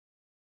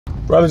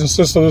Brothers and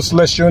sisters, this is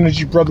Celestial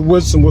Energy, Brother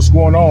Woodson. What's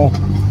going on?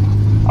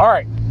 All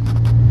right,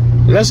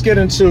 let's get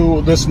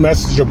into this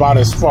message about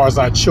as far as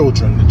our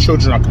children. The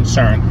children are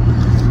concerned.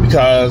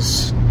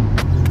 Because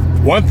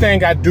one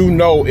thing I do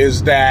know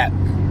is that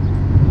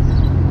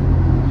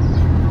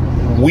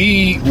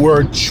we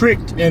were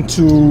tricked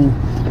into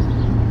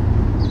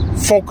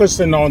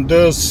focusing on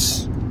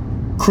this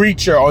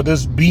creature or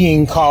this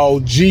being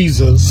called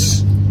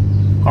Jesus,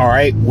 all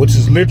right, which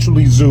is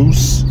literally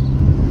Zeus,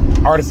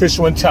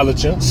 artificial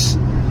intelligence,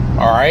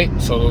 all right.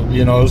 So,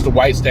 you know, it's the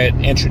whites that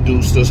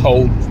introduced this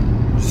whole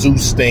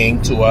Zeus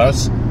thing to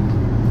us.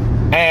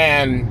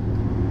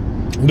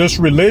 And this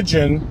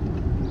religion,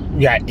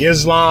 you got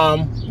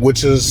Islam,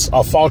 which is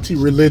a faulty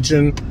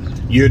religion.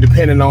 You're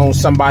depending on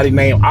somebody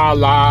named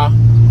Allah,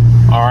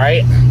 all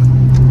right.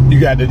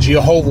 You got the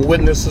Jehovah's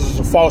Witnesses,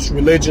 a false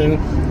religion.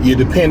 You're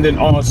dependent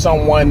on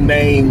someone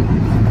named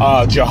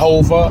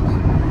Jehovah.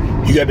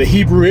 You got the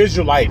Hebrew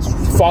Israelites,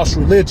 false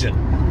religion.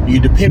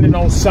 You're dependent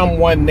on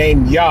someone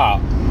named Yah,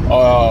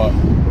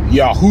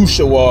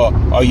 Yahusha, or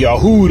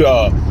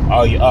Yahuda,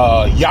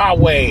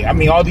 Yahweh. I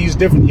mean, all these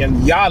different,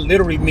 and Yah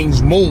literally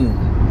means moon.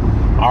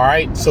 All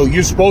right, so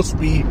you're supposed to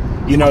be,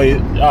 you know,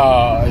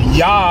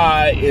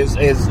 Yah is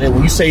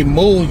when you say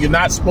moon, you're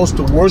not supposed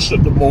to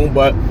worship the moon,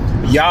 but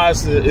Yah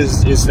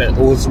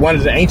was one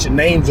of the ancient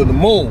names of the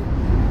moon.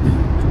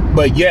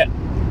 But yet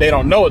they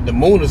don't know it. The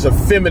moon is a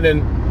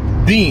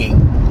feminine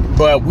being,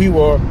 but we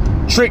were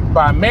tricked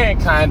by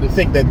mankind to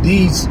think that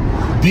these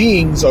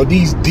beings or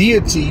these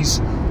deities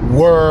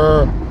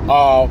were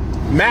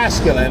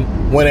masculine,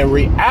 when in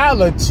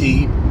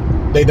reality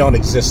they don't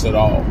exist at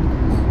all.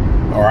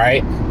 All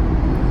right.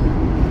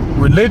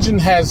 Religion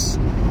has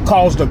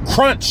caused a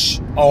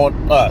crunch on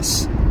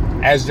us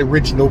as the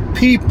original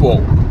people.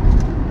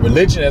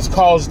 Religion has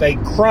caused a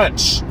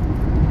crunch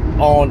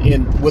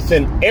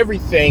within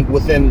everything,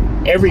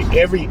 within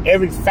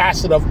every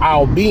facet of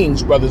our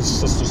beings, brothers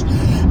and sisters.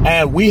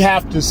 And we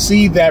have to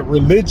see that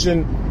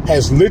religion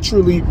has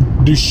literally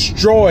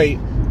destroyed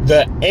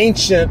the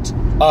ancient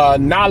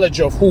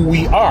knowledge of who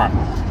we are.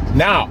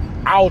 Now,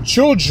 our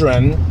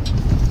children,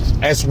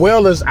 as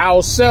well as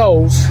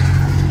ourselves,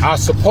 are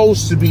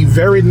supposed to be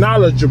very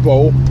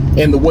knowledgeable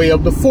in the way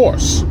of the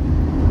Force.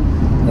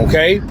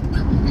 Okay?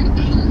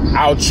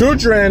 Our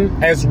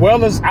children, as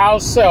well as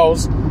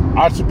ourselves,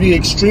 are to be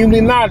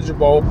extremely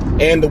knowledgeable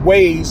in the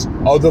ways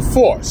of the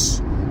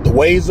Force. The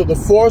ways of the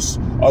Force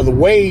are the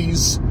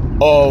ways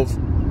of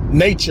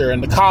nature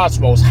and the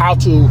cosmos, how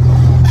to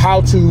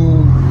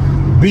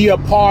be a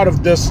part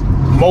of this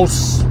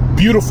most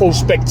beautiful,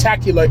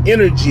 spectacular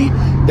energy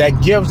that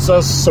gives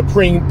us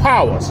supreme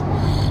powers.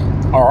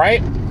 All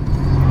right?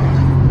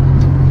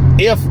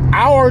 If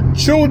our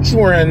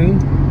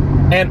children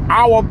and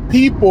our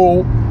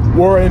people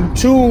were in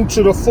tune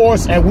to the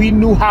Force and we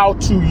knew how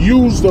to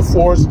use the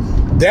Force,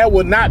 there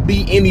would not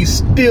be any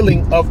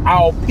stealing of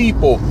our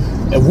people.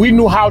 If we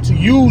knew how to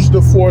use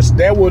the Force,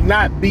 there would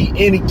not be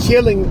any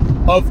killing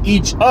of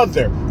each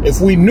other,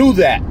 if we knew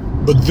that.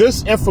 But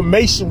this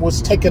information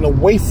was taken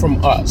away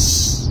from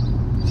us.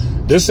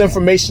 This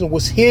information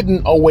was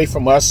hidden away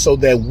from us so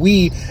that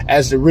we,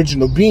 as the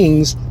original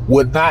beings,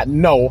 would not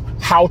know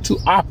how to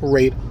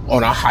operate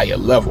on a higher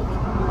level.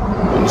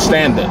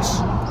 Understand this,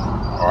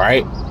 all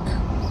right?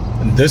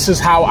 And this is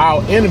how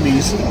our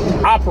enemies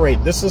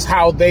operate. This is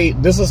how they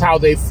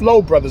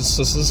flow, brothers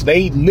and sisters.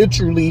 They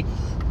literally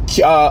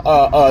did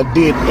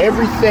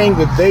everything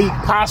that they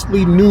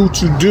possibly knew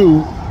to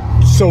do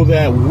so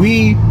that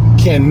we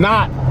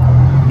cannot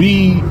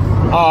be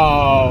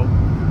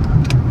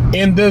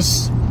in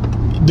this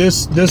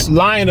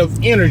line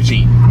of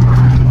energy.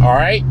 All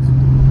right,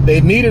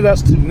 they needed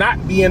us to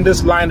not be in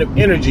this line of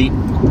energy,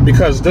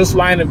 because this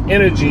line of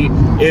energy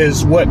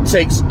is what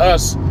takes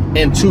us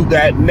into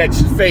that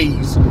next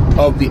phase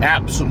of the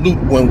absolute,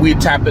 when we're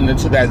tapping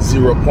into that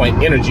 0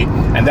 point energy.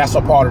 And that's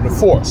a part of the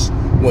Force,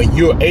 when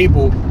you're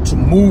able to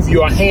move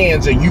your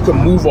hands and you can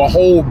move a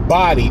whole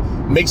body,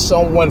 make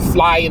someone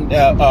fly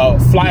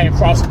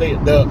across the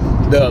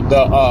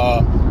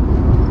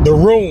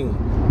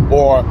room,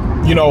 or,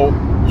 you know,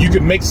 you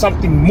can make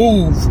something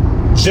move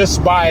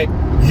just by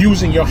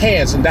using your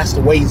hands. And that's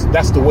the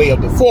way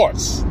of the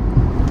Force.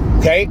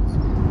 Okay,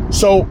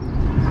 so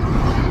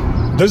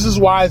this is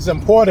why it's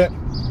important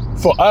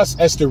for us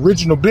as the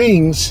original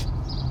beings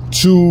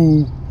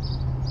to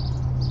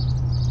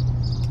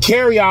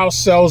carry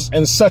ourselves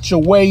in such a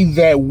way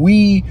that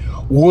we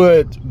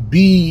would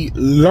be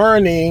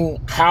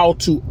learning how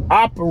to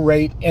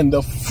operate in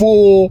the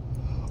full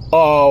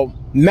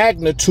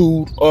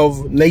magnitude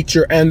of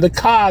nature and the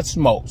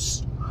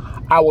cosmos.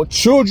 Our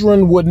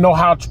children would know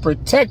how to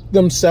protect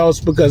themselves,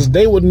 because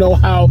they would know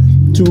how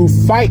to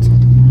fight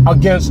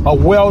against a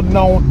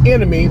well-known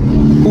enemy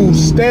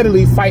who's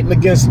steadily fighting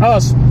against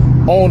us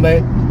on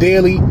a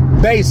daily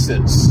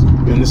basis.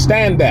 You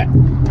understand that?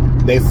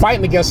 They're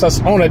fighting against us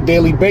on a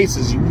daily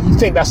basis. You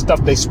think that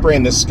stuff they spray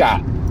in the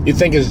sky. You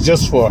think it's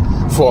just for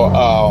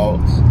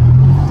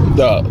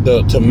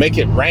to make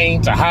it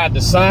rain, to hide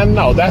the sun.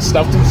 No, that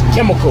stuff, those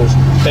chemicals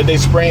that they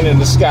spraying in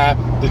the sky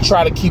to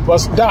try to keep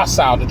us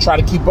docile, to try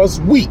to keep us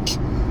weak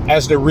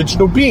as the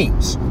original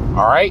beings.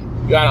 All right,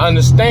 you gotta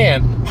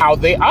understand how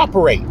they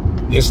operate.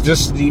 It's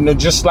just,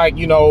 just like,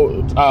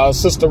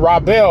 Sister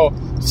Rabel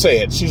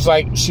said. She's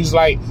like,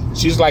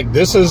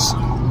 this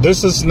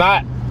is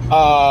not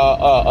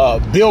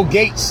Bill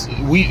Gates.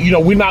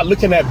 We're not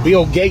looking at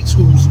Bill Gates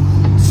who's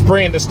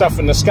spraying the stuff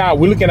in the sky.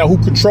 We're looking at who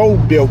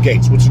controlled Bill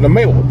Gates, which is the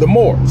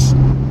Moors.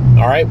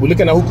 All right, we're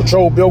looking at who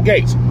controlled Bill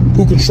Gates,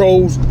 who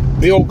controls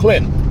Bill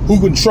Clinton, who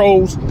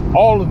controls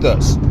all of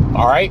this.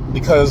 All right,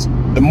 because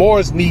the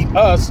Moors need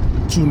us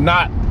to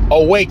not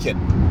awaken.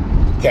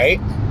 Okay.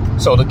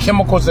 So the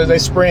chemicals that they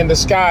spray in the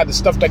sky, the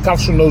stuff that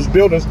comes from those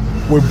buildings,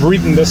 we're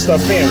breathing this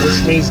stuff in,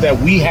 which means that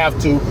we have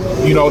to,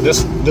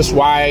 this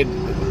why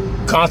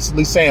I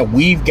constantly saying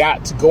we've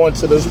got to go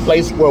into this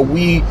place where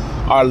we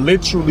are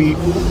literally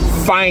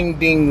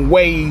finding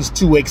ways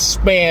to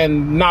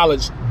expand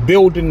knowledge,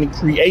 building and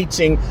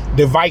creating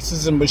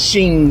devices and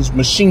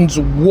machines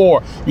of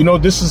war.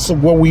 This is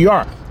where we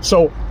are.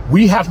 So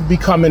we have to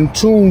become in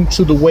tune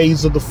to the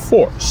ways of the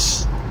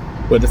Force,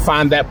 but to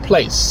find that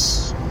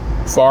place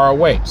far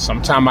away.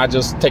 Sometimes I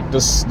just take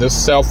this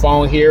cell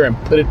phone here and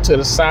put it to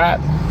the side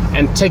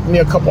and take me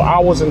a couple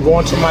hours and go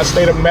into my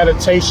state of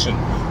meditation.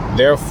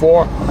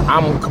 Therefore,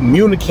 I'm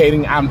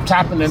communicating, I'm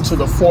tapping into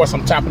the Force,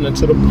 I'm tapping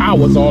into the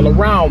powers all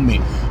around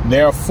me.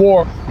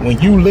 Therefore, when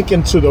you look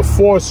into the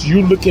Force,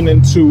 you're looking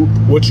into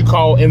what you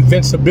call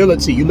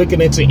invincibility. You're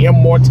looking into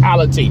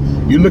immortality.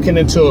 You're looking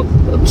into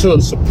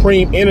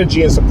supreme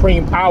energy and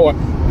supreme power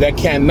that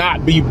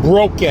cannot be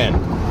broken.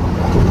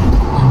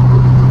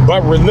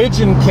 But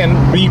religion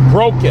can be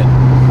broken.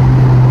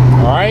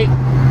 All right?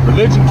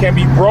 Religion can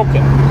be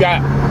broken. You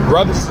got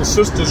brothers and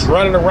sisters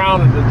running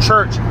around in the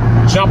church,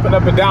 jumping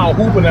up and down,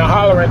 hooping and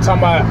hollering, talking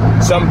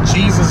about some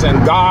Jesus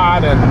and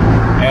God and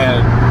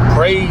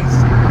praise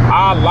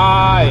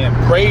Allah and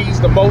praise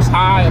the Most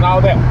High and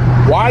all that.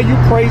 Why are you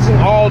praising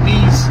all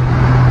these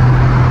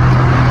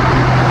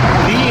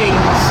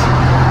beings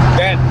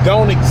that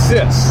don't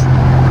exist?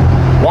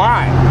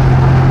 Why?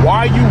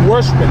 Why are you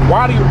worshiping?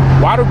 Why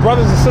do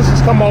brothers and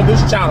sisters come on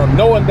this channel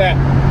knowing that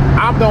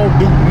I don't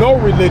do no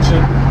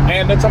religion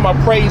and they're talking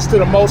about praise to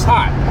the Most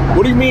High?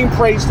 What do you mean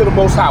praise to the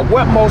Most High?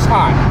 What Most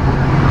High?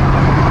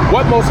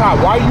 What Most High?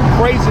 Why are you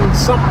praising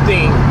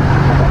something?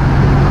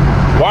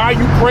 Why are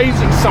you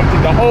praising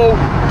something? The whole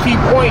key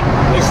point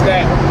is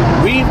that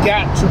we've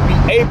got to be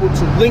able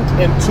to link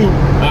into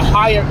a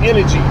higher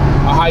energy,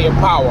 a higher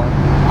power,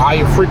 a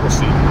higher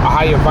frequency, a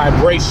higher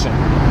vibration.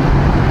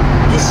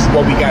 This is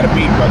what we got to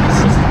be, brothers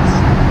and sisters.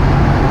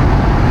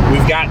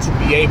 We've got to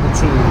be able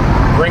to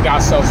bring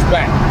ourselves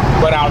back.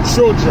 But our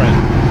children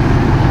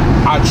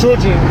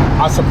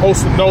are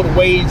supposed to know the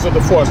ways of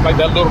the Force. Like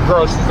that little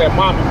girl, she said,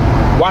 "Mama,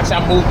 watch I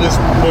move this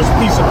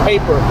piece of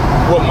paper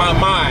with my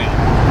mind."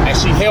 And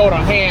she held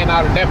her hand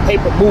out and that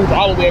paper moved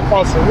all the way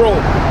across the room.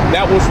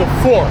 That was the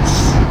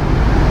Force.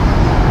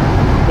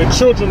 The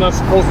children are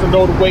supposed to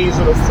know the ways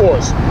of the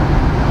Force.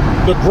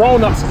 The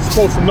grown-ups are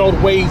supposed to know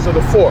the ways of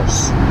the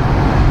Force.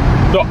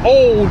 The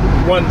old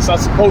ones are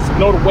supposed to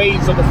know the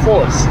ways of the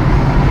Force.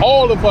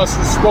 All of us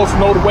are supposed to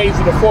know the ways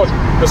of the Force.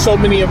 But so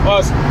many of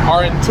us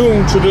are in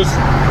tune to this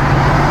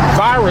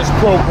virus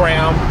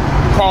program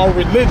called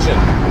religion,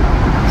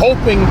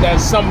 hoping that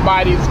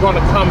somebody is going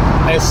to come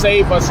and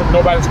save us and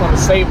nobody's going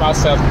to save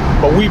ourselves.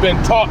 But we've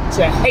been taught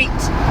to hate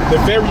the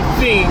very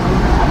thing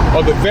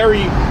or the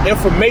very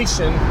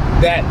information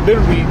that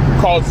literally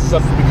causes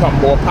us to become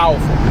more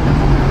powerful.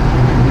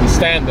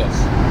 Understand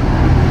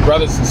this,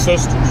 brothers and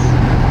sisters.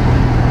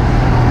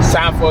 It's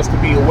time for us to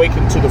be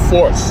awakened to the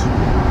Force.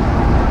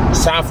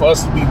 It's time for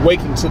us to be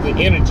awakened to the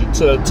energy,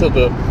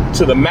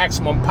 to the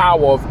maximum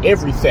power of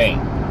everything.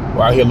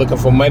 We're out here looking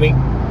for money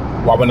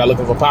while we're not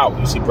looking for power.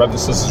 You see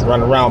brothers and sisters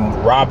running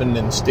around robbing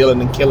and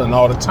stealing and killing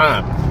all the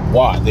time.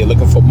 Why? They're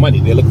looking for money.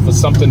 They're looking for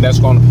something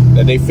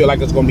that they feel like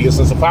it's going to be a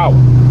sense of power.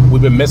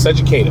 We've been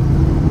miseducated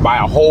by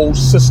a whole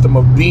system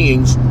of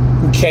beings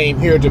who came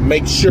here to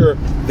make sure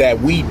that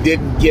we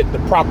didn't get the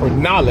proper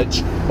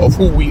knowledge of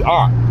who we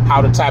are,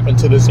 how to tap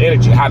into this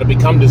energy, how to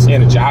become this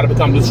energy, how to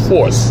become this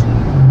force,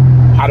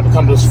 how to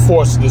become this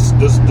force, this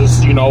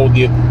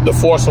the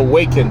Force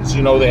Awakens,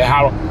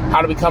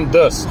 how to become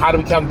this, how to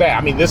become that.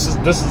 I mean, this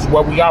is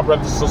where we are,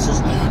 brothers and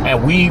sisters,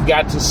 and we've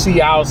got to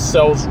see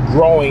ourselves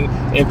growing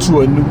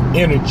into a new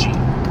energy.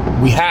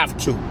 We have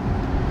to.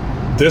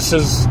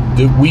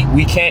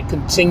 We can't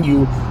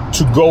continue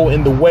to go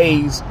in the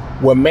ways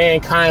where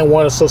mankind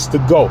wants us to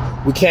go.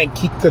 We can't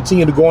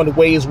continue to go in the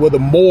ways where the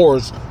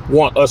Moors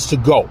want us to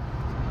go.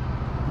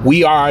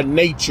 We are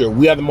nature.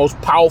 We are the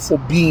most powerful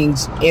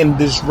beings in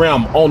this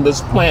realm, on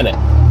this planet.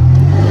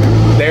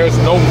 There's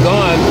no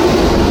gun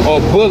or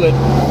bullet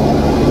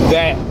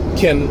that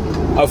can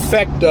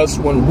affect us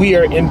when we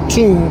are in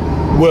tune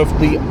with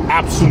the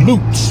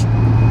absolutes.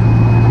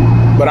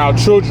 But our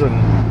children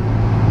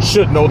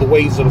should know the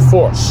ways of the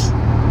Force.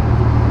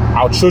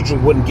 Our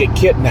children wouldn't get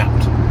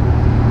kidnapped.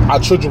 Our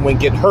children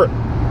wouldn't get hurt.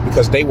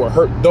 because they will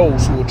hurt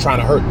those who were trying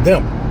to hurt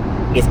them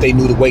if they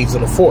knew the ways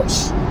of the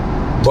Force.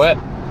 But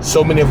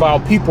so many of our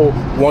people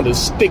want to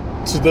stick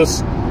to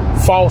this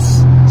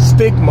false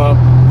stigma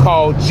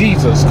called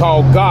Jesus,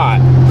 called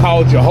God,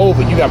 called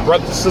Jehovah. You got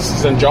brothers and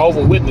sisters in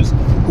Jehovah's Witness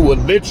who would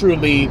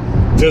literally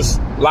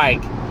just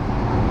like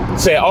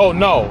say, oh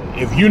no,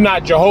 if you're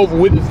not Jehovah's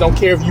Witness, don't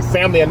care if you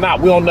family or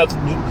not, we want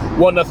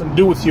nothing to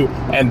do with you.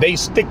 And they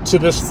stick to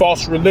this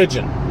false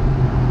religion.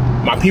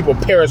 My people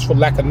perish for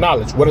lack of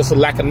knowledge. What is the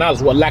lack of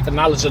knowledge? What lack of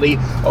knowledge do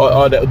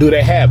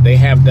they have? They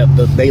have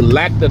they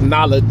lack the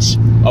knowledge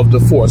of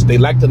the Force. They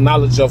lack the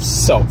knowledge of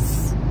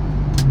self.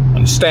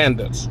 Understand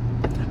this.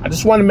 I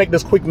just want to make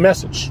this quick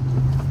message.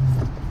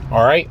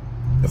 All right.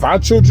 If our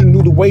children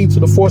knew the ways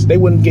of the Force, they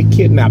wouldn't get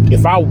kidnapped.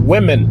 If our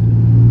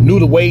women knew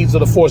the ways of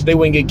the Force, they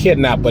wouldn't get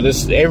kidnapped. But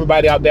it's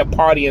everybody out there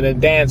partying and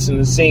dancing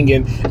and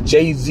singing,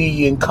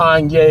 Jay-Z and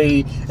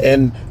Kanye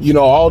and, you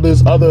know, all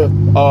these other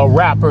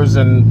rappers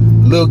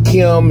and Lil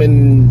Kim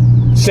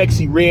and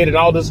Sexy Red and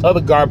all this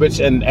other garbage,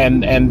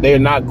 and they're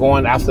not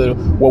going after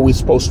what we're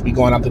supposed to be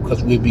going after,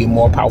 because we'd be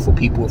more powerful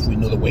people if we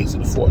knew the ways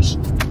of the Force.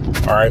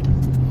 All right.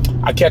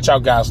 I'll catch y'all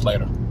guys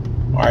later.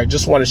 All right.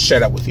 Just want to share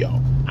that with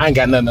y'all. I ain't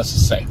got nothing else to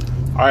say.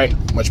 All right.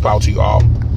 Much power to you all.